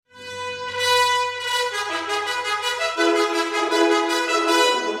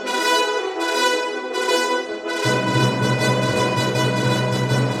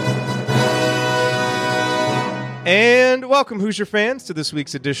And welcome, Hoosier fans, to this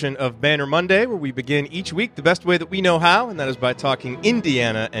week's edition of Banner Monday, where we begin each week the best way that we know how, and that is by talking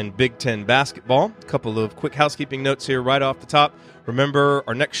Indiana and Big Ten basketball. A couple of quick housekeeping notes here right off the top. Remember,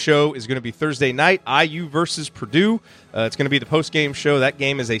 our next show is going to be Thursday night, IU versus Purdue. It's going to be the post-game show. That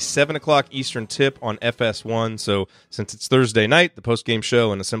game is a 7 o'clock Eastern tip on FS1. So since it's Thursday night, the post-game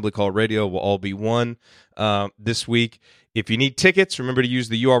show and Assembly Call Radio will all be one this week. If you need tickets, remember to use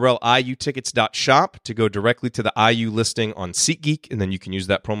the URL iutickets.shop to go directly to the IU listing on SeatGeek, and then you can use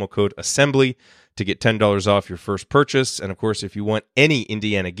that promo code ASSEMBLY to get $10 off your first purchase. And, of course, if you want any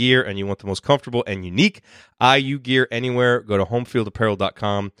Indiana gear and you want the most comfortable and unique IU gear anywhere, go to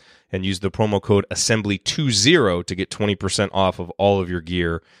homefieldapparel.com and use the promo code ASSEMBLY20 to get 20% off of all of your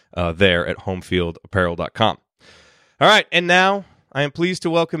gear there at homefieldapparel.com. All right, and now I am pleased to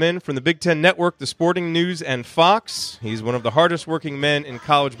welcome in from the Big Ten Network, the Sporting News, and Fox. He's one of the hardest working men in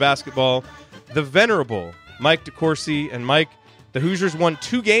college basketball, the venerable Mike DeCourcy. And Mike, the Hoosiers won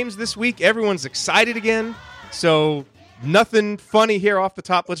 2 games this week. Everyone's excited again. So nothing funny here off the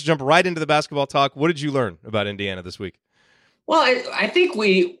top. Let's jump right into the basketball talk. What did you learn about Indiana this week? Well, I think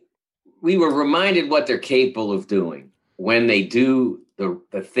we were reminded what they're capable of doing when they do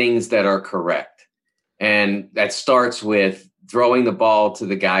the things that are correct. And that starts with throwing the ball to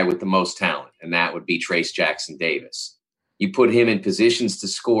the guy with the most talent, and that would be Trayce Jackson-Davis. You put him in positions to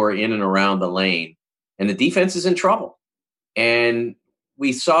score in and around the lane, and the defense is in trouble. And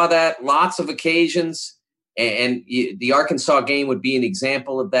we saw that lots of occasions, and the Arkansas game would be an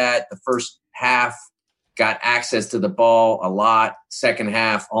example of that. The first half got access to the ball a lot. Second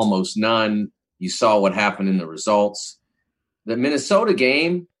half, almost none. You saw what happened in the results. The Minnesota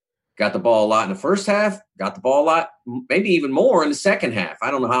game, got the ball a lot in the first half, got the ball a lot, maybe even more in the second half.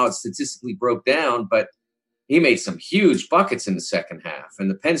 I don't know how it statistically broke down, but he made some huge buckets in the second half. And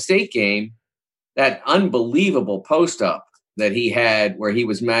the Penn State game, that unbelievable post-up that he had where he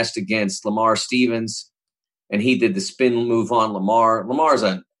was matched against Lamar Stevens, and he did the spin move on Lamar. Lamar's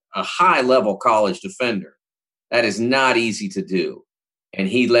a high-level college defender. That is not easy to do. And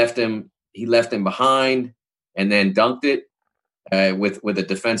he left him behind and then dunked it. With a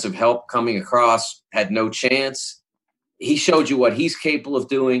defensive help coming across, had no chance. He showed you what he's capable of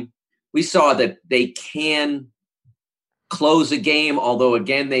doing. We saw that they can close a game, although,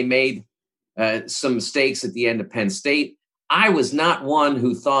 again, they made some mistakes at the end of Penn State. I was not one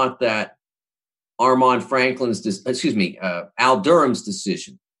who thought that Al Durham's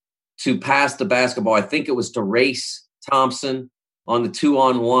decision to pass the basketball, I think it was to Race Thompson on the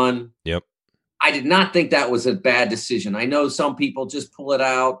 2-on-1. Yep. I did not think that was a bad decision. I know some people just pull it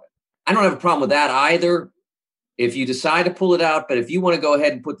out. I don't have a problem with that either. If you decide to pull it out, but if you want to go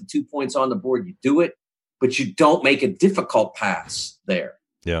ahead and put the 2 points on the board, you do it, but you don't make a difficult pass there.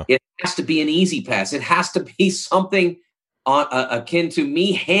 Yeah. It has to be an easy pass. It has to be something akin to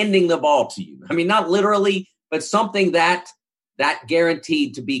me handing the ball to you. I mean, not literally, but something that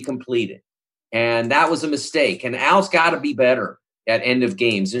guaranteed to be completed. And that was a mistake. And Al's got to be better at end of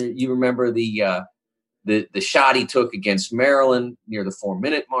games. You remember the shot he took against Maryland near the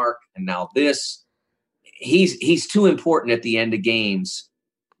 4-minute mark, and now this. He's too important at the end of games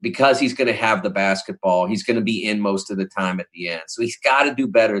because he's going to have the basketball. He's going to be in most of the time at the end. So he's got to do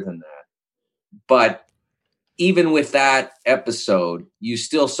better than that. But even with that episode, you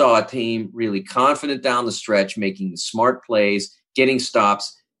still saw a team really confident down the stretch, making the smart plays, getting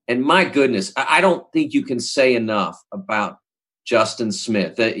stops. And my goodness, I don't think you can say enough about Justin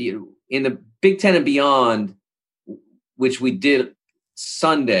Smith. In the Big Ten and beyond, which we did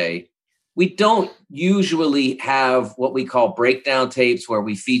Sunday, we don't usually have what we call breakdown tapes where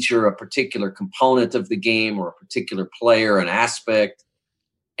we feature a particular component of the game or a particular player, an aspect.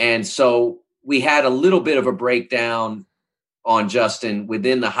 And so we had a little bit of a breakdown on Justin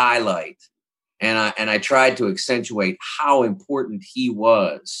within the highlight. And I tried to accentuate how important he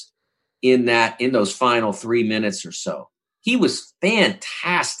was in those final 3 minutes or so. He was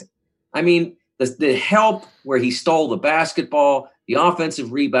fantastic. I mean, the help where he stole the basketball, the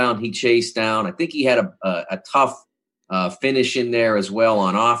offensive rebound he chased down. I think he had a tough finish in there as well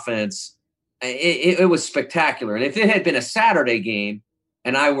on offense. It was spectacular. And if it had been a Saturday game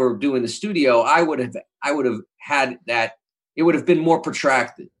and I were doing the studio, I would have had that. It would have been more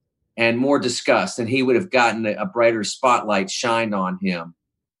protracted and more discussed, and he would have gotten a brighter spotlight shined on him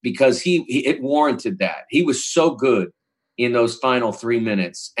because it warranted that. He was so good in those final 3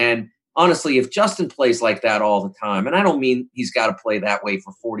 minutes. And honestly, if Justin plays like that all the time, and I don't mean he's got to play that way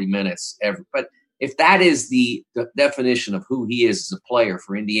for 40 minutes but if that is the definition of who he is as a player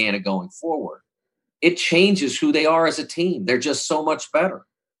for Indiana going forward, it changes who they are as a team. They're just so much better.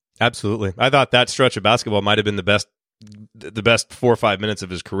 Absolutely. I thought that stretch of basketball might have been the best the best 4 or 5 minutes of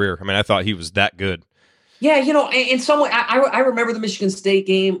his career. I mean, I thought he was that good. Yeah, in some way, I remember the Michigan State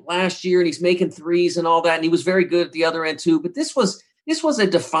game last year, and he's making threes and all that, and he was very good at the other end too. But this was a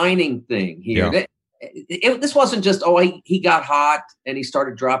defining thing here. Yeah. This wasn't just he got hot and he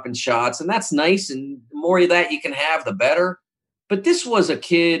started dropping shots, and that's nice. And the more of that you can have, the better. But this was a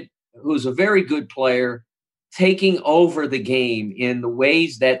kid who's a very good player, taking over the game in the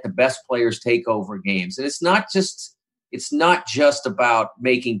ways that the best players take over games. And it's not just about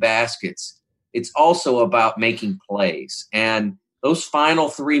making baskets. It's also about making plays. And those final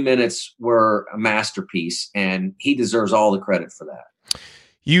 3 minutes were a masterpiece, and he deserves all the credit for that.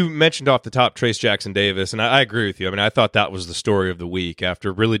 You mentioned off the top Trayce Jackson-Davis, and I agree with you. I mean, I thought that was the story of the week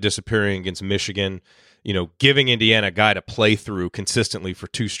after really disappearing against Michigan. Giving Indiana a guy to play through consistently for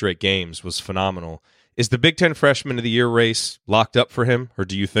 2 straight games was phenomenal. Is the Big Ten Freshman of the Year race locked up for him, or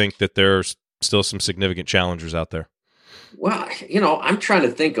do you think that there's still some significant challengers out there? Well, I'm trying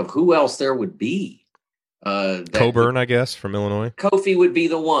to think of who else there would be. Coburn, I guess, from Illinois. Kofi would be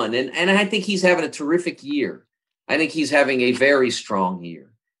the one, and I think he's having a terrific year. I think he's having a very strong year.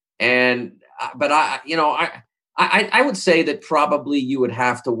 But I would say that probably you would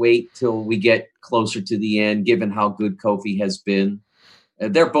have to wait till we get closer to the end, given how good Kofi has been.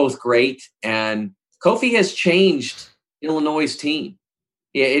 They're both great, and Kofi has changed Illinois' team.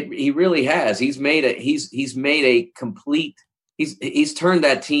 He really has. He's turned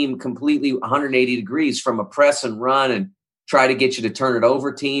that team completely 180 degrees from a press and run and try to get you to turn it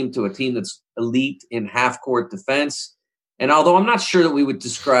over team to a team that's elite in half-court defense. And although I'm not sure that we would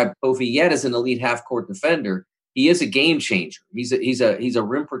describe Kofi yet as an elite half-court defender, he is a game changer. He's a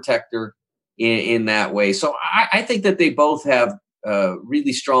rim protector in that way. So I think that they both have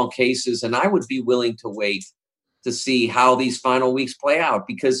really strong cases, and I would be willing to wait to see how these final weeks play out,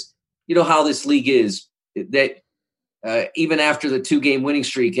 because you know how this league is, that even after the 2-game winning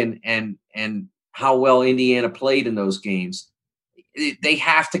streak and how well Indiana played in those games, they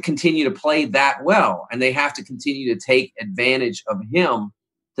have to continue to play that well, and they have to continue to take advantage of him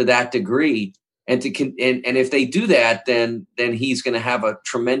to that degree. And if they do that, then he's going to have a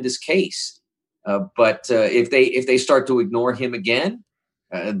tremendous case. But if they start to ignore him again,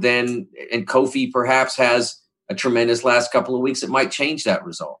 then Kofi perhaps has a tremendous last couple of weeks, it might change that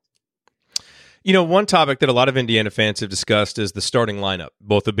result. One topic that a lot of Indiana fans have discussed is the starting lineup,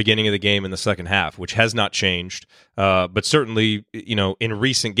 both the beginning of the game and the second half, which has not changed. But certainly, in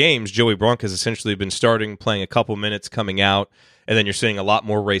recent games, Joey Brunk has essentially been starting, playing a couple minutes, coming out, and then you're seeing a lot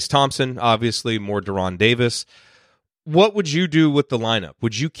more Race Thompson, obviously, more Deron Davis. What would you do with the lineup?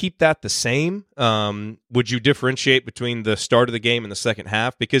 Would you keep that the same? Would you differentiate between the start of the game and the second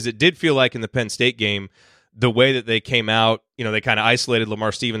half? Because it did feel like in the Penn State game, the way that they came out, they kind of isolated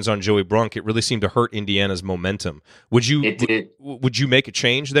Lamar Stevens on Joey Brunk. It really seemed to hurt Indiana's momentum. Would you make a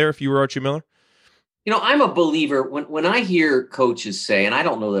change there if you were Archie Miller? I'm a believer when I hear coaches say, and I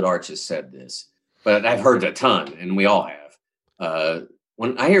don't know that Arch has said this, but I've heard a ton, and we all have.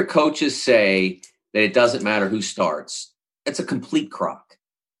 When I hear coaches say that it doesn't matter who starts, it's a complete crock.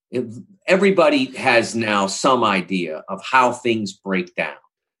 Everybody has now some idea of how things break down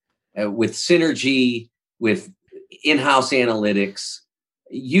with synergy, with in-house analytics.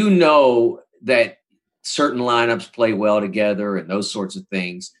 That certain lineups play well together and those sorts of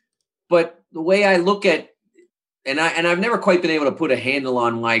things. But the way I look at, and I've never quite been able to put a handle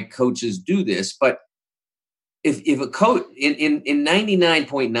on why coaches do this, but if a coach in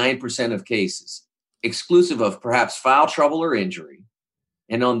 99.9% of cases, exclusive of perhaps foul trouble or injury,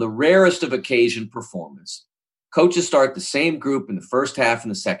 and on the rarest of occasion performance, coaches start the same group in the first half and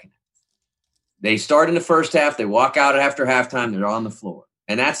the second half. They start in the first half, they walk out after halftime, they're on the floor.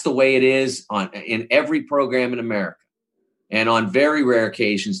 And that's the way it is in every program in America. And on very rare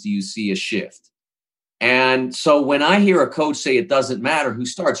occasions do you see a shift. And so when I hear a coach say it doesn't matter who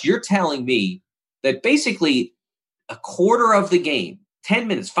starts, you're telling me that basically a quarter of the game, 10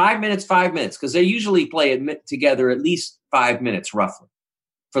 minutes, 5 minutes, because they usually play together at least 5 minutes roughly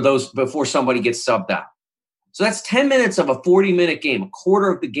for those before somebody gets subbed out. So that's 10 minutes of a 40-minute game, a quarter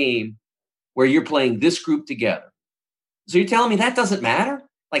of the game, where you're playing this group together. So you're telling me that doesn't matter?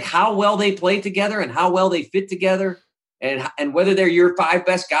 Like how well they play together and how well they fit together, and whether they're your 5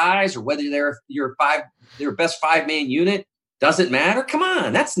 best guys or whether they're your best 5-man unit doesn't matter? Come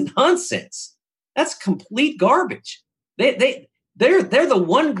on, that's nonsense. That's complete garbage. They're the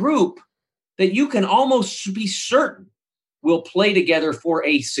one group that you can almost be certain will play together for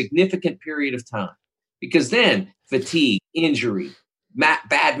a significant period of time, because then fatigue, injury,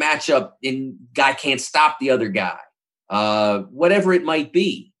 bad matchup, and guy can't stop the other guy. Whatever it might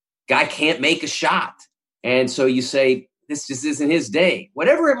be, guy can't make a shot. And so you say, this just isn't his day.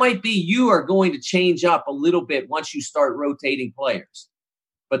 Whatever it might be, you are going to change up a little bit once you start rotating players.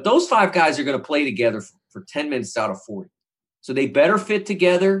 But those 5 guys are going to play together for 10 minutes out of 40. So they better fit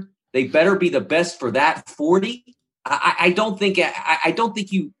together. They better be the best for that 40. I don't think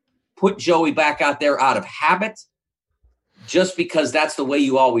you put Joey back out there out of habit just because that's the way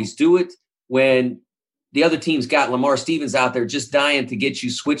you always do it when the other team's got Lamar Stevens out there just dying to get you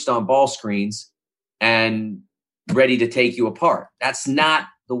switched on ball screens and ready to take you apart. That's not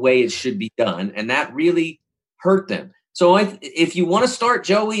the way it should be done, and that really hurt them. So if you want to start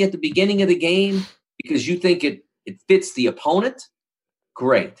Joey at the beginning of the game because you think it fits the opponent,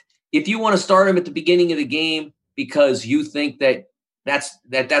 great. If you want to start him at the beginning of the game because you think that's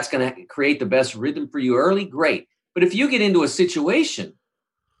going to create the best rhythm for you early, great. But if you get into a situation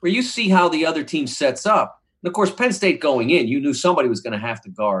where you see how the other team sets up, and of course, Penn State going in, you knew somebody was going to have to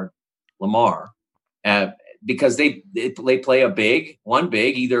guard Lamar because they play one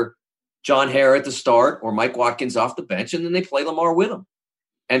big, either John Hare at the start or Mike Watkins off the bench, and then they play Lamar with him.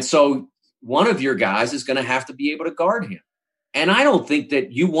 And so one of your guys is going to have to be able to guard him. And I don't think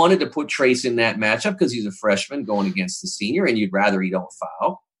that you wanted to put Trayce in that matchup because he's a freshman going against the senior, and you'd rather he don't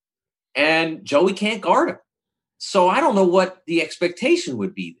foul. And Joey can't guard him. So I don't know what the expectation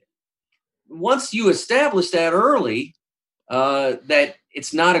would be there. Once you establish that early, that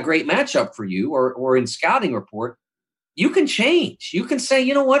it's not a great matchup for you or in scouting report, you can change. You can say,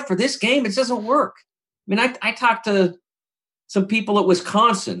 you know what, for this game, it doesn't work. I mean, I talked to some people at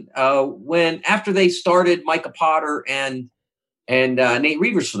Wisconsin after they started Micah Potter and Nate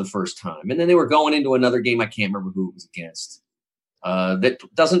Reavers for the first time. And then they were going into another game. I can't remember who it was against. That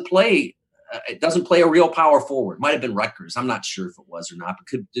doesn't play a real power forward. Might have been Rutgers. I'm not sure if it was or not,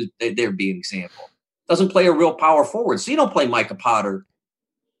 but there'd be an example. Doesn't play a real power forward. So you don't play Micah Potter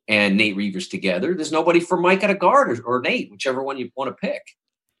and Nate Reavers together. There's nobody for Micah to guard or Nate, whichever one you want to pick.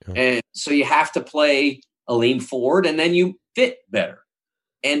 Yeah. And so you have to play Aleem Ford, and then you fit better.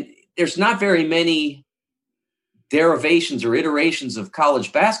 And there's not very many derivations or iterations of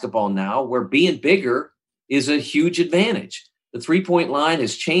college basketball now where being bigger is a huge advantage. The 3-point line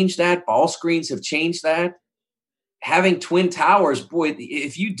has changed that. Ball screens have changed that. Having twin towers, boy,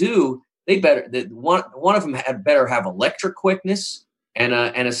 if you do, they better one of them better have electric quickness and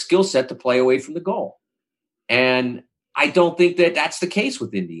a skill set to play away from the goal. And I don't think that that's the case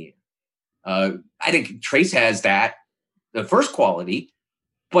with Indiana. I think Trayce has that, the first quality,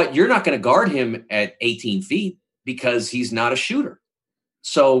 but you're not going to guard him at 18 feet because he's not a shooter.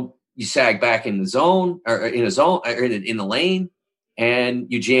 So you sag back in the zone or in the lane, and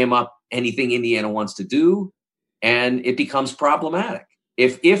you jam up anything Indiana wants to do, and it becomes problematic.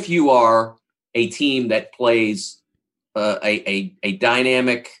 If you are a team that plays a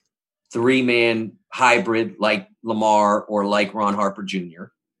dynamic 3-man hybrid like Lamar or like Ron Harper Jr.,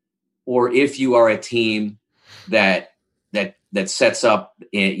 or if you are a team that sets up,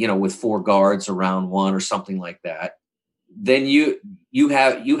 with 4 guards around one or something like that, then you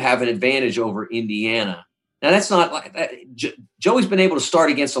have an advantage over Indiana. Now that's not like that. Joey's been able to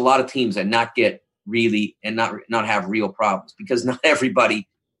start against a lot of teams and not get really and not have real problems because not everybody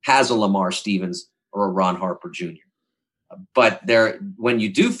has a Lamar Stevens or a Ron Harper Jr. But when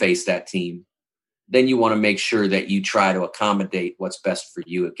you do face that team, then you want to make sure that you try to accommodate what's best for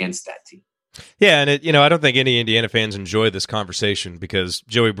you against that team. Yeah, and I don't think any Indiana fans enjoy this conversation because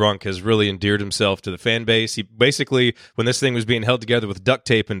Joey Brunk has really endeared himself to the fan base. He basically, when this thing was being held together with duct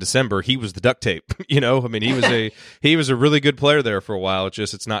tape in December, he was the duct tape. He was a really good player there for a while.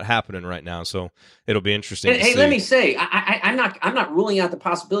 It's not happening right now, so it'll be interesting. Hey, let me say, I'm not ruling out the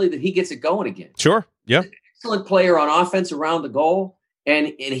possibility that he gets it going again. Sure, yeah, excellent player on offense around the goal, and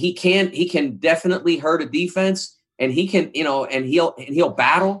he can definitely hurt a defense, and he can and he'll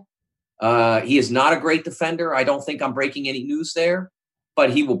battle. He is not a great defender. I don't think I'm breaking any news there, but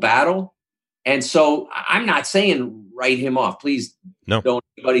he will battle. And so I'm not saying write him off. Please don't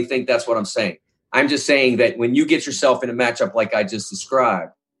anybody think that's what I'm saying. I'm just saying that when you get yourself in a matchup like I just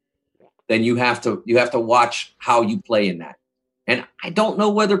described, then you have to watch how you play in that. And I don't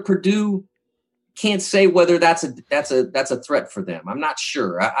know whether Purdue can't say whether that's a threat for them. I'm not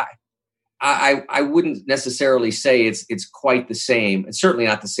sure. I wouldn't necessarily say it's quite the same. It's certainly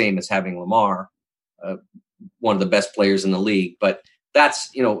not the same as having Lamar, one of the best players in the league. But that's,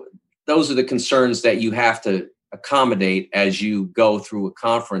 those are the concerns that you have to accommodate as you go through a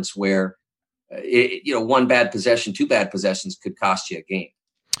conference where, one bad possession, 2 bad possessions could cost you a game.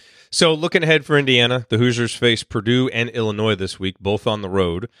 So looking ahead for Indiana, the Hoosiers face Purdue and Illinois this week, both on the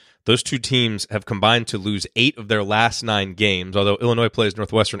road. Those two teams have combined to lose 8 of their last 9 games, although Illinois plays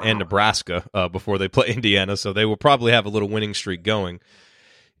Northwestern and Nebraska before they play Indiana, so they will probably have a little winning streak going.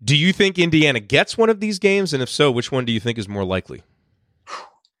 Do you think Indiana gets one of these games? And if so, which one do you think is more likely?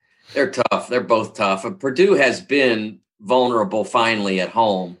 They're tough. They're both tough. Purdue has been vulnerable finally at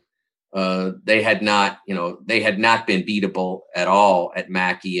home. They had not been beatable at all at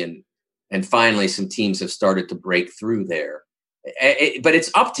Mackey, and finally some teams have started to break through there. But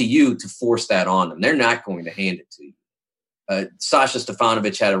it's up to you to force that on them. They're not going to hand it to you. Sasha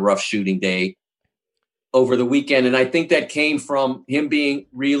Stefanovic had a rough shooting day over the weekend, and I think that came from him being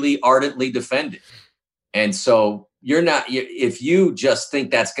really ardently defended. And so if you just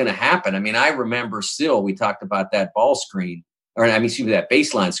think that's going to happen. I mean, I remember still we talked about that that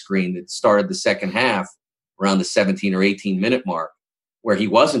baseline screen that started the second half around the 17 or 18 minute mark where he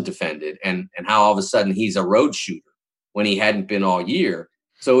wasn't defended and how all of a sudden he's a road shooter when he hadn't been all year.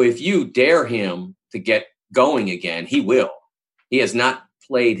 So if you dare him to get going again, he will. He has not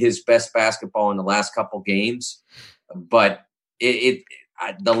played his best basketball in the last couple games, but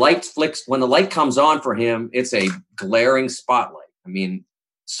the light flicks when the light comes on for him. It's a glaring spotlight. I mean,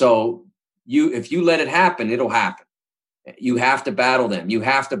 so if you let it happen, it'll happen. You have to battle them. You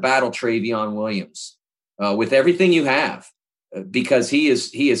have to battle Travion Williams with everything you have because he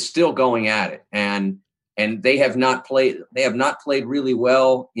is still going at it, and they have not played. They have not played really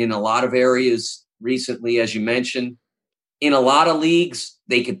well in a lot of areas recently, as you mentioned. In a lot of leagues,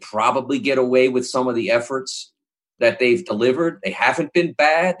 they could probably get away with some of the efforts that they've delivered. They haven't been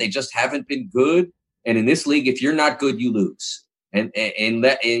bad. They just haven't been good. And in this league, if you're not good, you lose. And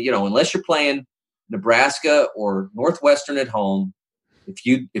unless you're playing Nebraska or Northwestern at home,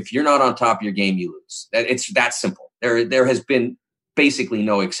 if you're not on top of your game, you lose. It's that simple. There has been basically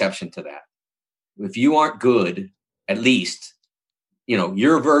no exception to that. If you aren't good, at least,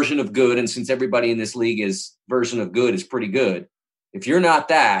 your version of good, and since everybody in this league is version of good is pretty good, if you're not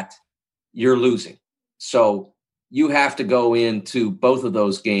that, you're losing. So you have to go into both of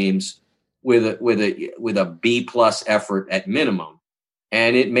those games with a B+ effort at minimum,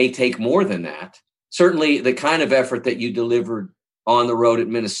 and it may take more than that. Certainly, the kind of effort that you delivered on the road at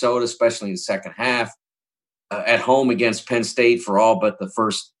Minnesota, especially in the second half, at home against Penn State for all but the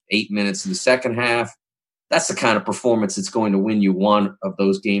first 8 minutes of the second half, that's the kind of performance that's going to win you one of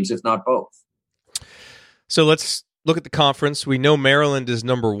those games, if not both. So let's look at the conference. We know Maryland is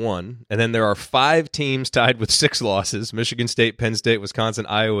number 1, and then there are 5 teams tied with 6 losses: Michigan State, Penn State, Wisconsin,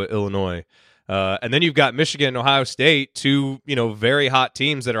 Iowa, Illinois. And then you've got Michigan and Ohio State, 2 very hot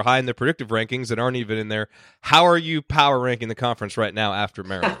teams that are high in the predictive rankings that aren't even in there. How are you power ranking the conference right now after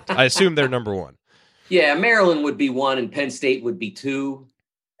Maryland? I assume they're number 1. Yeah, Maryland would be 1 and Penn State would be 2.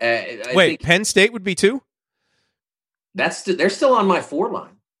 Wait, Penn State would be 2? They're still on my 4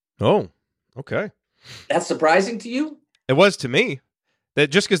 line. Oh, okay. That's surprising to you? It was to me. That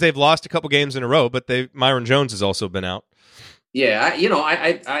just because they've lost a couple games in a row, but Myron Jones has also been out. Yeah,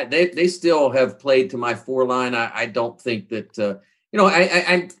 they still have played to my 4 line. I don't think that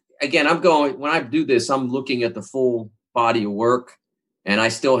I'm going when I do this. I'm looking at the full body of work, and I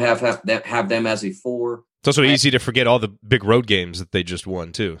still have them as a 4. It's also easy to forget all the big road games that they just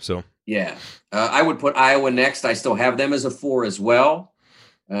won too. So yeah, I would put Iowa next. I still have them as a 4 as well.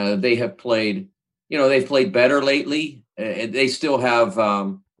 They have played. They've played better lately. They still have.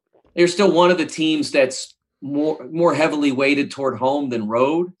 They're still one of the teams that's more heavily weighted toward home than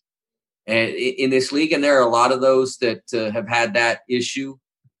road in this league, and there are a lot of those that have had that issue.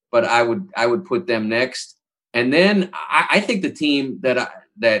 But I would put them next, and then I think the team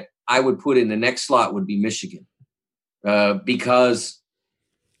that I would put in the next slot would be Michigan, because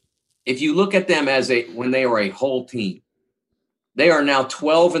if you look at them when they were a whole team, they are now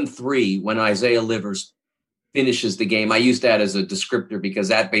 12-3 when Isaiah Livers finishes the game. I use that as a descriptor because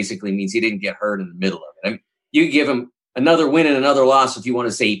that basically means he didn't get hurt in the middle of it. I mean, you give him another win and another loss if you want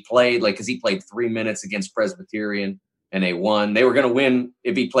to say he played, because he played 3 minutes against Presbyterian and they won. They were going to win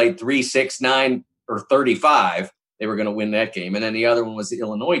if he played 3, 6, 9, or 35. They were going to win that game. And then the other one was the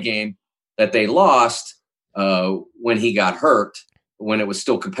Illinois game that they lost when he got hurt, when it was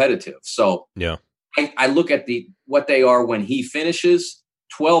still competitive. So yeah. I look at what they are when he finishes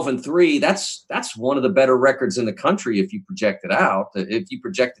 12-3. That's one of the better records in the country if you project it out. If you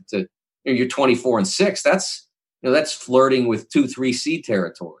project it to you're 24-6, that's flirting with 2-3 seed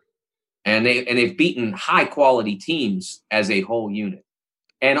territory, and they've beaten high quality teams as a whole unit.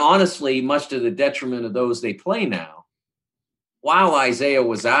 And honestly, much to the detriment of those they play now, while Isaiah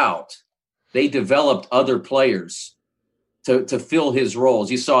was out, they developed other players to fill his roles.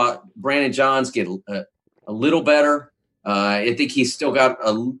 You saw Brandon Johns get a little better. I think he's still got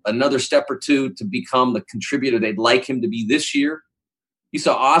another step or two to become the contributor they'd like him to be this year. You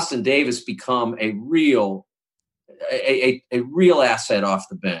saw Austin Davis become a real asset off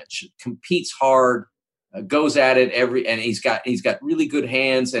the bench. Competes hard, goes at it and he's got really good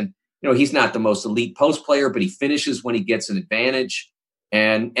hands. And he's not the most elite post player, but he finishes when he gets an advantage.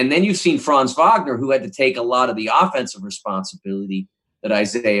 And then you've seen Franz Wagner, who had to take a lot of the offensive responsibility that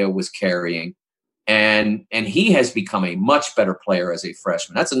Isaiah was carrying. And he has become a much better player as a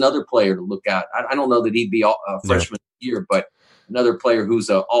freshman. That's another player to look at. I don't know that he'd be a freshman year, but another player who's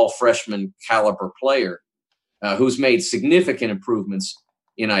an all-freshman caliber player who's made significant improvements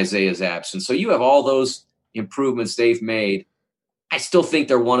in Isaiah's absence. So you have all those improvements they've made. I still think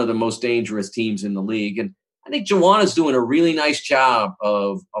they're one of the most dangerous teams in the league. And I think Joanna's doing a really nice job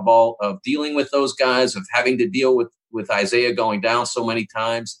of dealing with those guys, of having to deal with Isaiah going down so many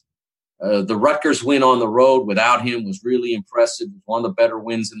times. The Rutgers win on the road without him was really impressive. It was one of the better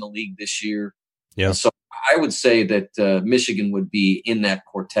wins in the league this year. Yeah. And so I would say that Michigan would be in that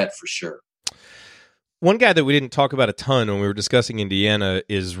quartet for sure. One guy that we didn't talk about a ton when we were discussing Indiana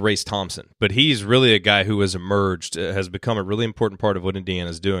is Trayce Thompson, but he's really a guy who has emerged, has become a really important part of what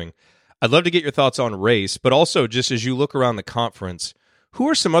Indiana's doing. I'd love to get your thoughts on Trayce, but also just as you look around the conference, who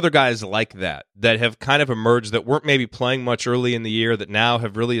are some other guys like that have kind of emerged that weren't maybe playing much early in the year that now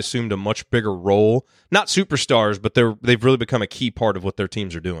have really assumed a much bigger role? Not superstars, but they've really become a key part of what their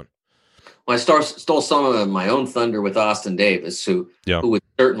teams are doing. Well, I stole some of my own thunder with Austin Davis, who would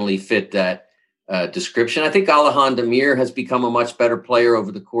certainly fit that description. I think Alahan Demir has become a much better player over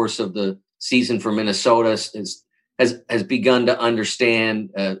the course of the season for Minnesota. Has begun to understand,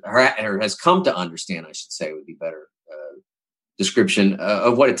 or has come to understand, I should say, would be better description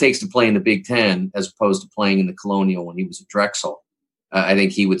of what it takes to play in the Big Ten as opposed to playing in the Colonial when he was at Drexel. I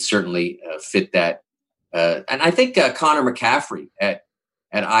think he would certainly fit that. And I think Connor McCaffrey at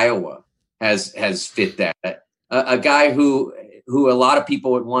Iowa has fit that. A guy who a lot of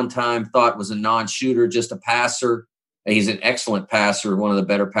people at one time thought was a non-shooter, just a passer. He's an excellent passer, one of the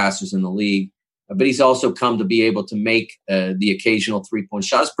better passers in the league. But he's also come to be able to make the occasional three-point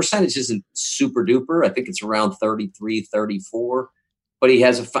shot. His percentage isn't super duper. I think it's around 33, 34. But he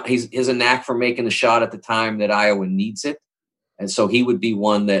has a knack for making the shot at the time that Iowa needs it. And so he would be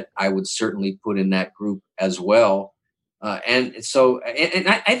one that I would certainly put in that group as well. And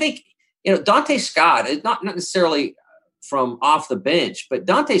I think, Dante Scott is not necessarily from off the bench, but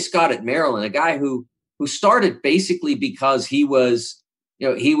Dante Scott at Maryland, a guy who started basically because he was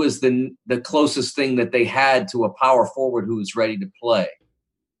the closest thing that they had to a power forward who was ready to play.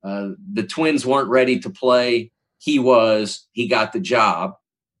 The Twins weren't ready to play. He got the job.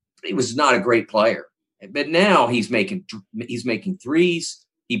 He was not a great player, but now he's making threes.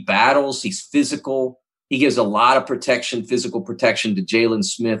 He battles. He's physical. He gives a lot of physical protection to Jalen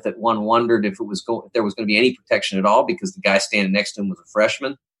Smith that one wondered if there was going to be any protection at all because the guy standing next to him was a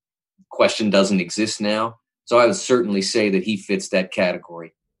freshman. The question doesn't exist now. So I would certainly say that he fits that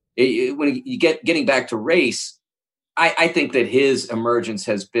category. When you getting back to Trayce, I think that his emergence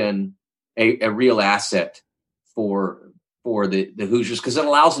has been a real asset for the Hoosiers because it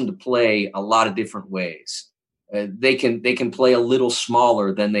allows them to play a lot of different ways. They can play a little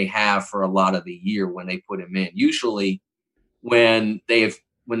smaller than they have for a lot of the year when they put him in. Usually, when they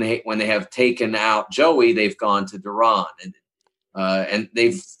have taken out Joey, they've gone to Duran, and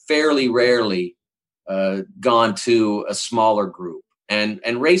they've fairly rarely gone to a smaller group. And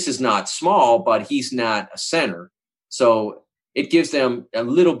Trayce is not small, but he's not a center, so it gives them a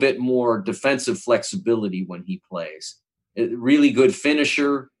little bit more defensive flexibility when he plays. A really good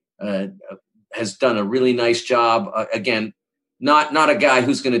finisher. Has done a really nice job. Again, not a guy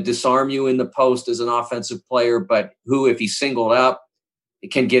who's going to disarm you in the post as an offensive player, but who, if he's singled up,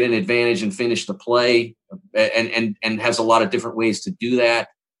 can get an advantage and finish the play, and has a lot of different ways to do that.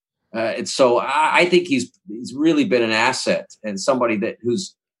 And so I think he's really been an asset and somebody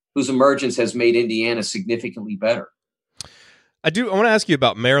whose emergence has made Indiana significantly better. I want to ask you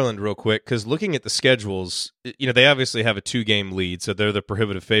about Maryland real quick, because looking at the schedules, they obviously have a 2-game lead, so they're the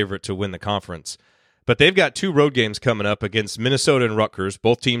prohibitive favorite to win the conference. But they've got 2 road games coming up against Minnesota and Rutgers.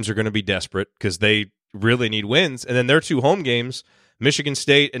 Both teams are going to be desperate because they really need wins. And then their 2 home games, Michigan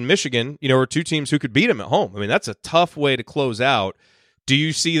State and Michigan, are 2 teams who could beat them at home. I mean, that's a tough way to close out. Do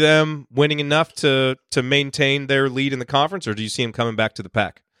you see them winning enough to maintain their lead in the conference, or do you see them coming back to the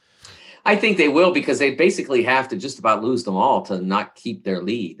pack? I think they will, because they basically have to just about lose them all to not keep their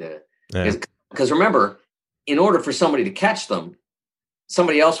lead. Because remember, in order for somebody to catch them,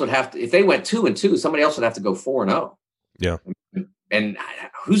 somebody else would have to, if they went 2-2, somebody else would have to go 4-0. Yeah. And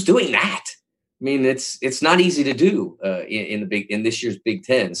who's doing that? I mean, it's not easy to do in this year's Big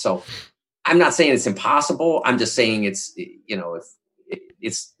Ten. So I'm not saying it's impossible. I'm just saying it's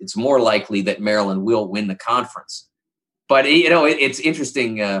more likely that Maryland will win the conference. But it's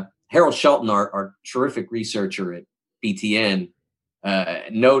interesting. Harold Shelton, our terrific researcher at BTN,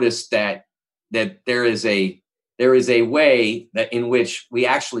 noticed that there is a way that in which we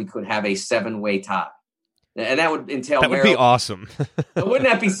actually could have a 7-way tie. And that would entail that would Maryland. be awesome. Wouldn't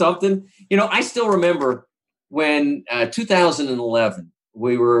that be something? I still remember when 2011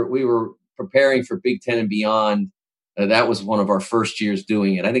 we were preparing for Big Ten and Beyond. That was one of our first years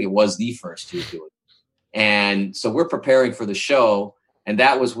doing it. I think it was the first year doing it. And so we're preparing for the show, and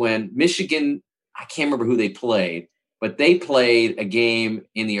that was when Michigan. I can't remember who they played, but they played a game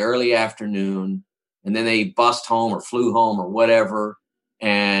in the early afternoon, and then they bussed home or flew home or whatever,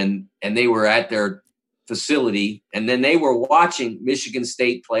 and they were at their facility, and then they were watching Michigan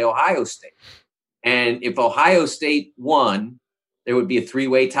State play Ohio State. And if Ohio State won, there would be a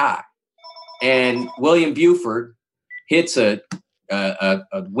 3-way tie. And William Buford hits a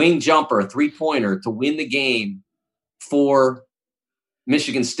wing jumper, a 3-pointer to win the game for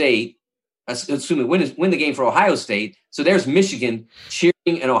Michigan State. Assuming win the game for Ohio State. So there's Michigan cheering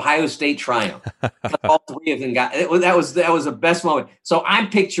an Ohio State triumph. All three of them got it. That was the best moment. So I'm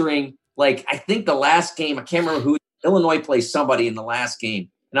picturing, like, I think the last game, I can't remember who, Illinois plays somebody in the last game.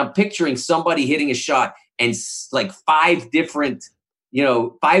 And I'm picturing somebody hitting a shot and like 5 different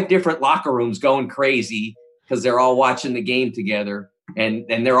locker rooms going crazy because they're all watching the game together, and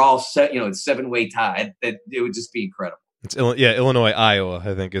they're all set, it's 7-way tie. It would just be incredible. It's Illinois, Iowa,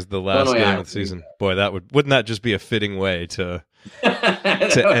 I think, is the last game of the season. Boy, wouldn't that just be a fitting way to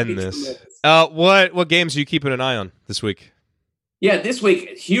end this? What games are you keeping an eye on this week? Yeah, this week,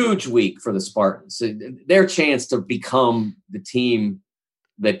 huge week for the Spartans. Their chance to become the team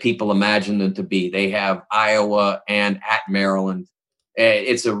that people imagine them to be. They have Iowa and at Maryland.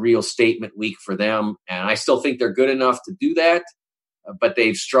 It's a real statement week for them, and I still think they're good enough to do that, but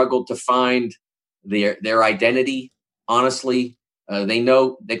they've struggled to find their identity. Honestly, they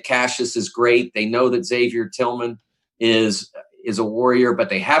know that Cassius is great. They know that Xavier Tillman is a warrior, but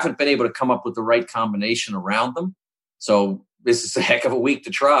they haven't been able to come up with the right combination around them. So this is a heck of a week to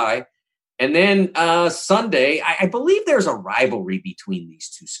try. And then Sunday, I believe there's a rivalry between these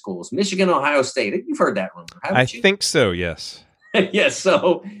two schools, Michigan and Ohio State. You've heard that rumor, haven't you? I think so, yes. Yes,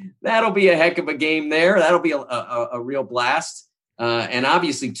 so that'll be a heck of a game there. That'll be a real blast. And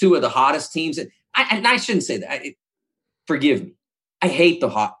obviously, two of the hottest teams. And I shouldn't say that. Forgive me. I hate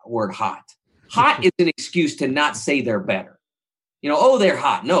the word hot. Hot is an excuse to not say they're better. They're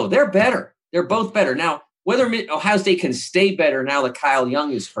hot. No, they're better. They're both better. Now, whether Ohio State can stay better now that Kyle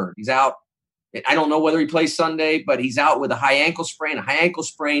Young is hurt. He's out. I don't know whether he plays Sunday, but he's out with a high ankle sprain. A high ankle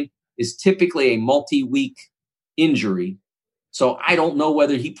sprain is typically a multi-week injury. So I don't know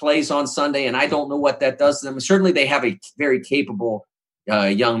whether he plays on Sunday, and I don't know what that does to them. Certainly they have a very capable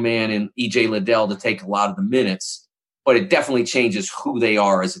young man in E.J. Liddell to take a lot of the minutes, but it definitely changes who they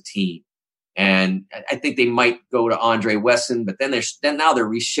are as a team. And I think they might go to Andre Wesson, but then now they're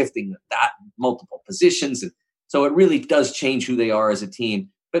reshifting that multiple positions. And so it really does change who they are as a team.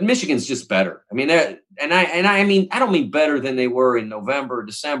 But Michigan's just better. I mean, I don't mean better than they were in November or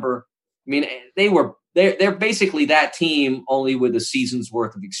December. I mean, they're basically that team only with a season's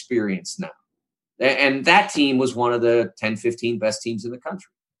worth of experience now. And that team was one of the 10, 15 best teams in the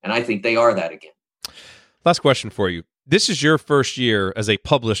country. And I think they are that again. Last question for you. This is your first year as a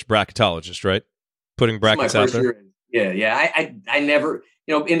published bracketologist, right? Putting brackets out there. Yeah. I never,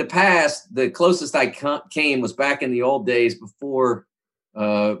 in the past, the closest I came was back in the old days before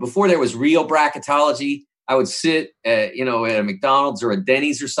there was real bracketology. I would sit, at a McDonald's or a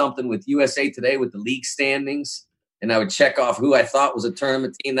Denny's or something with USA Today with the league standings, and I would check off who I thought was a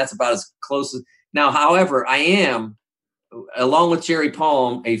tournament team. That's about as close as now. However, I am, along with Jerry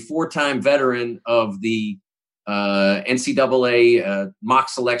Palm, a 4-time veteran of the NCAA mock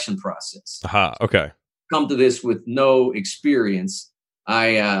selection process. Aha, okay. Come to this with no experience.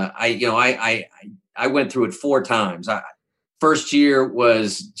 I went through it 4 times. First year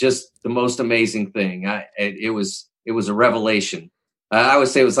was just the most amazing thing. It was a revelation. I would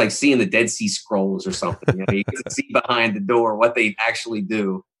say it was like seeing the Dead Sea Scrolls or something. You get to see behind the door what they actually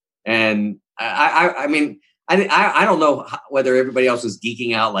do. And I don't know whether everybody else was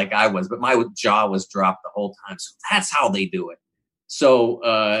geeking out like I was, but my jaw was dropped the whole time. So that's how they do it. So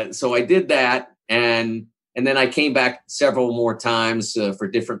I did that, and then I came back several more times for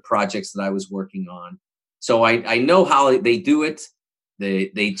different projects that I was working on. So I know how they do it.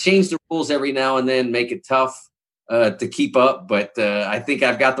 They change the rules every now and then, make it tough. to keep up, but I think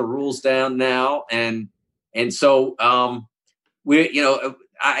I've got the rules down now, and so I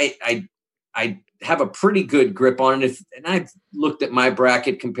have a pretty good grip on it. And I've looked at my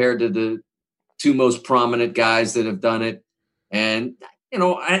bracket compared to the two most prominent guys that have done it, and and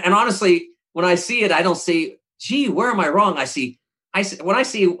honestly, when I see it, I don't say, "Gee, where am I wrong?" When I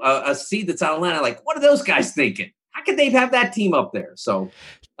see a seed that's out of line, I'm like, "What are those guys thinking? How could they have that team up there?" So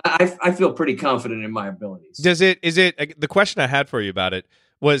I feel pretty confident in my abilities. Is it the question I had for you about it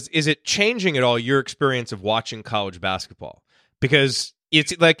was, is it changing at all your experience of watching college basketball? Because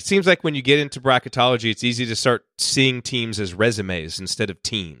it seems like when you get into bracketology, it's easy to start seeing teams as resumes instead of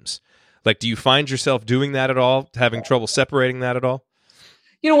teams. Like, do you find yourself doing that at all? Having trouble separating that at all?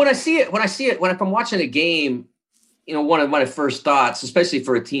 When I'm watching a game, one of my first thoughts, especially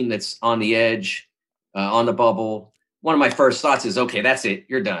for a team that's on the edge, on the bubble, one of my first thoughts is, okay, that's it.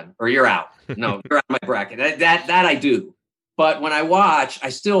 You're done, or you're out. No, you're out of my bracket. That I do. But when I watch, I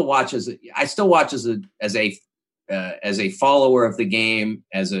still watch as a follower of the game,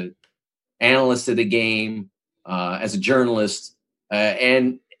 as an analyst of the game, as a journalist,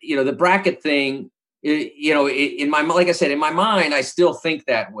 and the bracket thing. In my, like I said, in my mind, I still think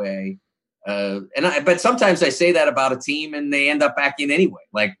that way. But sometimes I say that about a team, and they end up back in anyway.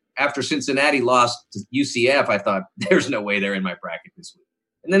 Like after Cincinnati lost to UCF, I thought there's no way they're in my bracket this week.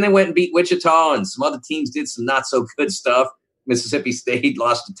 And then they went and beat Wichita, and some other teams did some not so good stuff. Mississippi State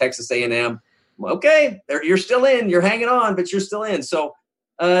lost to Texas A&M. Okay, you're still in. You're hanging on, but you're still in. So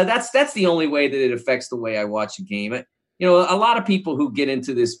that's the only way that it affects the way I watch a game. A lot of people who get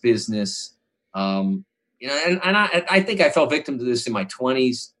into this business, and I think I fell victim to this in my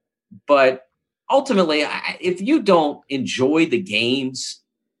 20s. But ultimately, if you don't enjoy the games,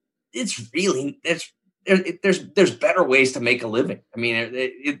 there's better ways to make a living. I mean,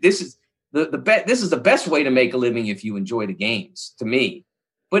 this is the best way to make a living if you enjoy the games, to me.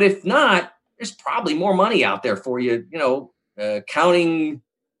 But if not, there's probably more money out there for you. Counting,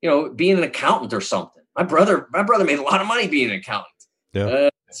 being an accountant or something. My brother made a lot of money being an accountant. Yeah.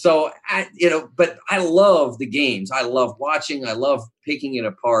 But I love the games. I love watching. I love picking it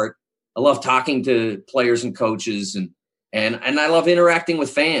apart. I love talking to players and coaches, and I love interacting with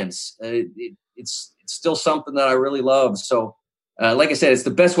fans. It's still something that I really love. So, like I said, it's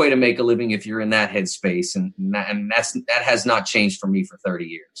the best way to make a living if you're in that headspace, and that has not changed for me for 30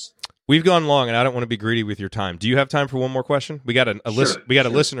 years. We've gone long, and I don't want to be greedy with your time. Do you have time for one more question? We got a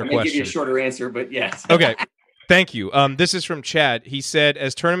listener I may question. give you a shorter answer, but yes. Okay. Thank you. This is from Chad. He said,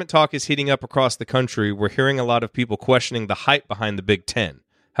 as tournament talk is heating up across the country, we're hearing a lot of people questioning the hype behind the Big Ten.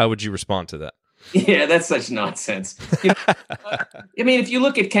 How would you respond to that? Yeah, that's such nonsense. If you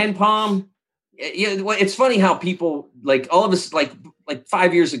look at Ken Pom, it's funny how people, like all of us, like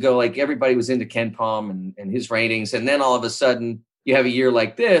 5 years ago, like everybody was into Ken Pom and his ratings. And then all of a sudden you have a year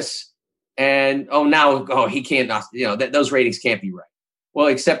like this and, he can't, those ratings can't be right. Well,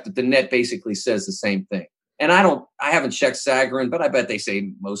 except that the net basically says the same thing. And I haven't checked Sagarin, but I bet they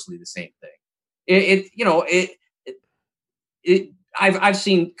say mostly the same thing. I've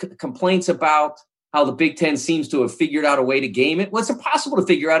seen complaints about how the Big Ten seems to have figured out a way to game it. Well, it's impossible to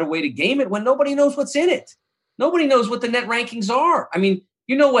figure out a way to game it when nobody knows what's in it. Nobody knows what the net rankings are. I mean,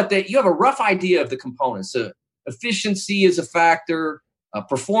 you have a rough idea of the components. Efficiency is a factor.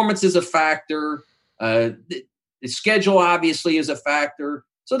 Performance is a factor. The schedule obviously is a factor.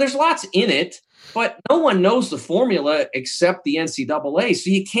 So there's lots in it, but no one knows the formula except the NCAA. So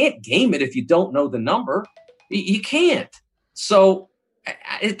you can't game it if you don't know the number. You can't. So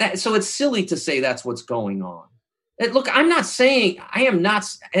it's silly to say that's what's going on. Look, I'm not saying I am not.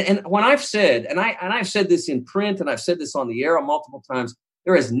 And when I've said, and I've said this in print and I've said this on the air multiple times,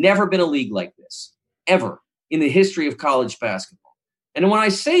 there has never been a league like this ever in the history of college basketball. And when I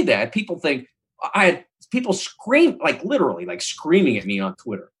say that, people think I had people scream, literally screaming at me on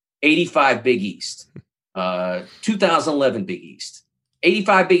Twitter. 85 Big East, 2011 Big East,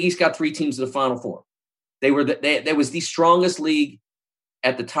 85 Big East got 3 teams to the Final Four. There was the strongest league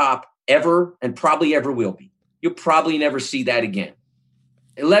at the top ever and probably ever will be. You'll probably never see that again.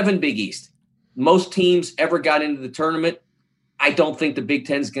 11 Big East. Most teams ever got into the tournament. I don't think the Big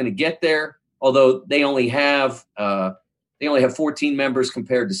Ten is going to get there, although they only have 14 members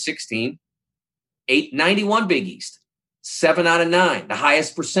compared to 16. 91 Big East. 7 out of 9, the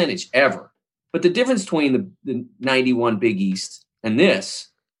highest percentage ever. But the difference between the 91 Big East and this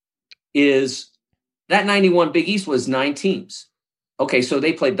is that 91 Big East was 9 teams. Okay, so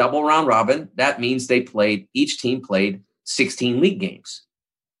they played double round robin. That means each team played 16 league games.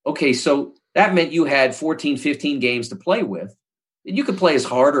 Okay, so that meant you had 14, 15 games to play with. you could play as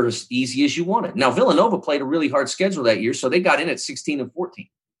hard or as easy as you wanted. Now, Villanova played a really hard schedule that year, so they got in at 16-14.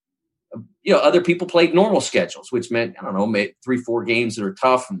 Other people played normal schedules, which meant, I don't know, maybe 3-4 games that are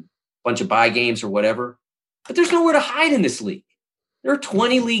tough and a bunch of bye games or whatever. But there's nowhere to hide in this league. There are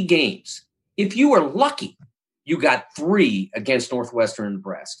 20 league games. If you were lucky, you got 3 against Northwestern and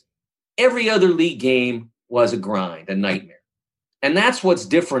Nebraska. Every other league game was a grind, a nightmare. And that's what's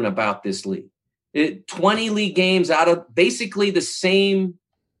different about this league. 20 league games out of basically the same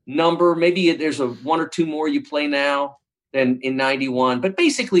number. Maybe there's one or two more you play now than in 91, but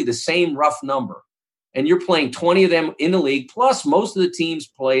basically the same rough number. And you're playing 20 of them in the league, plus most of the teams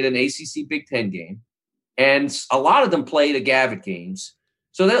played an ACC Big Ten game. And a lot of them played a Gavitt games.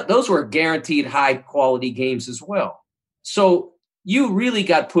 So those were guaranteed high-quality games as well. So you really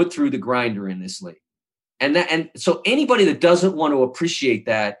got put through the grinder in this league. And so anybody that doesn't want to appreciate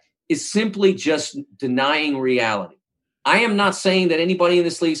that is simply just denying reality. I am not saying that anybody in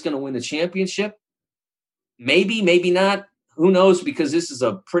this league is going to win the championship. Maybe, maybe not. Who knows? Because this is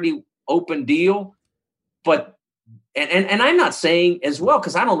a pretty open deal. But and I'm not saying as well,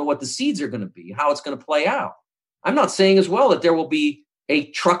 because I don't know what the seeds are going to be, how it's going to play out. I'm not saying as well that there will be a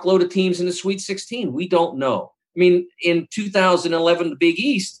truckload of teams in the Sweet 16. We don't know. I mean, in 2011, the Big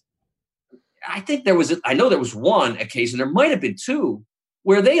East, I know there was one occasion, there might have been two,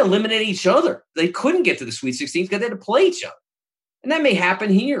 where they eliminated each other. They couldn't get to the Sweet 16 because they had to play each other. And that may happen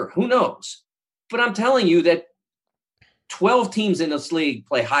here. Who knows? But I'm telling you that 12 teams in this league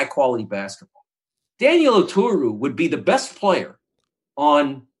play high-quality basketball. Daniel Oturu would be the best player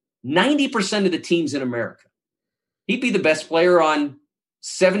on 90% of the teams in America. He'd be the best player on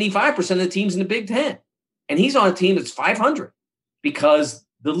 75% of the teams in the Big Ten. And he's on a team that's 500 because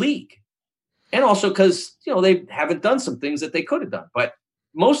the league. And also because, they haven't done some things that they could have done. But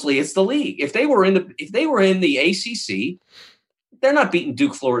mostly it's the league. If they were in the ACC, they're not beating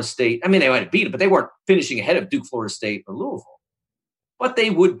Duke, Florida State. I mean, they might have beat it, but they weren't finishing ahead of Duke, Florida State, or Louisville. But they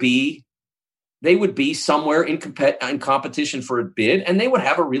would be somewhere in competition for a bid, and they would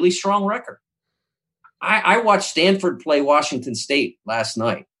have a really strong record. I watched Stanford play Washington State last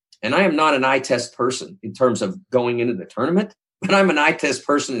night, and I am not an eye test person in terms of going into the tournament, but I'm an eye test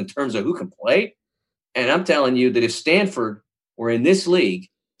person in terms of who can play. And I'm telling you that if Stanford were in this league,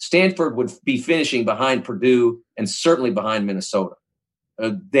 Stanford would be finishing behind Purdue and certainly behind Minnesota.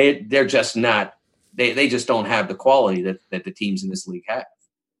 They're just not. They just don't have the quality that the teams in this league have.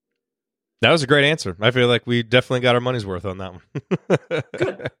 That was a great answer. I feel like we definitely got our money's worth on that one.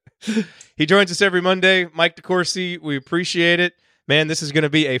 Good. He joins us every Monday, Mike DeCourcy. We appreciate it. Man, this is going to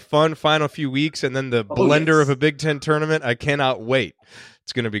be a fun final few weeks, and then the blender of a Big Ten tournament. I cannot wait.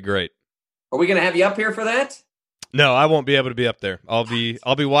 It's going to be great. Are we going to have you up here for that? No, I won't be able to be up there. I'll be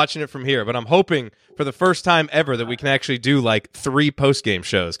watching it from here, but I'm hoping for the first time ever that we can actually do like 3 post-game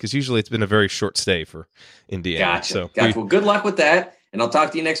shows, because usually it's been a very short stay for Indiana. Gotcha. Well, good luck with that, and I'll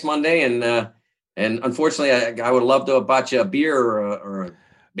talk to you next Monday. And unfortunately, I would love to have bought you a beer or a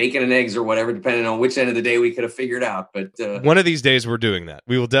bacon and eggs or whatever, depending on which end of the day we could have figured out. But one of these days we're doing that.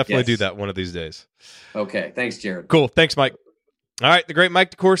 We will definitely do that one of these days. Okay. Thanks, Jared. Cool. Thanks, Mike. All right. The great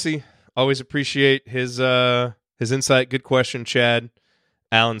Mike DeCourcy. Always appreciate his insight. Good question, Chad.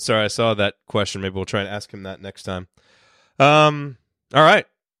 Alan, sorry, I saw that question. Maybe we'll try and ask him that next time. All right.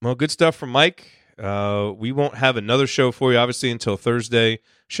 Well, good stuff from Mike. We won't have another show for you, obviously, until Thursday.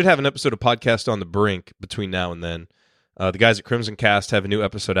 Should have an episode of Podcast on the Brink between now and then. The guys at Crimson Cast have a new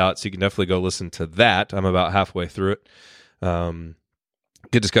episode out, so you can definitely go listen to that. I'm about halfway through it.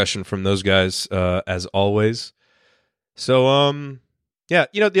 Good discussion from those guys, as always. So, yeah,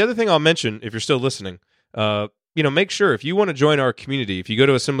 the other thing I'll mention, if you're still listening, make sure if you want to join our community, if you go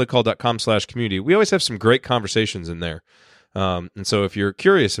to assemblycall.com/community, we always have some great conversations in there. And so if you're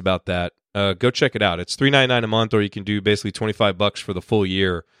curious about that, go check it out. It's $3.99 a month, or you can do basically $25 for the full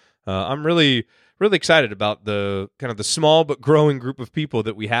year. I'm really excited about the kind of the small but growing group of people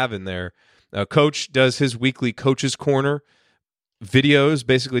that we have in there. Coach does his weekly Coach's Corner videos,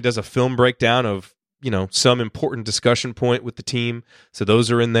 basically does a film breakdown of, some important discussion point with the team. So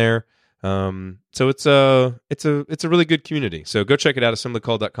those are in there. So it's a really good community. So go check it out,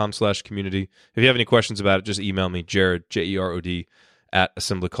 assemblycall.com/community. If you have any questions about it, just email me, Jared, Jerod,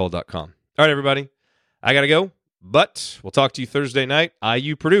 @assemblycall.com. All right, everybody, I got to go, but we'll talk to you Thursday night.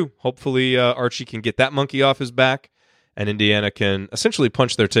 IU Purdue. Hopefully Archie can get that monkey off his back, and Indiana can essentially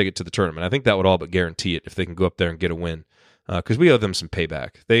punch their ticket to the tournament. I think that would all but guarantee it if they can go up there and get a win, because we owe them some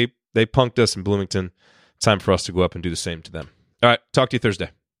payback. They punked us in Bloomington. It's time for us to go up and do the same to them. All right, talk to you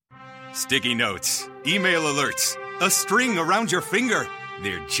Thursday. Sticky notes, email alerts, a string around your finger.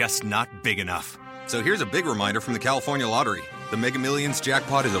 They're just not big enough. So here's a big reminder from the California Lottery. The Mega Millions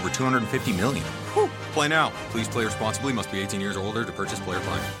jackpot is over $250 million. Whew. Play now. Please play responsibly. Must be 18 years or older to purchase player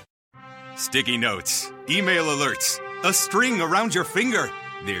plan. Sticky notes, email alerts, a string around your finger.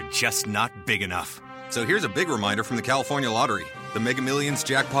 They're just not big enough. So here's a big reminder from the California Lottery. The Mega Millions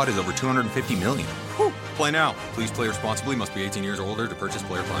jackpot is over $250 million. Whew. Play now. Please play responsibly. Must be 18 years or older to purchase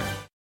player plan.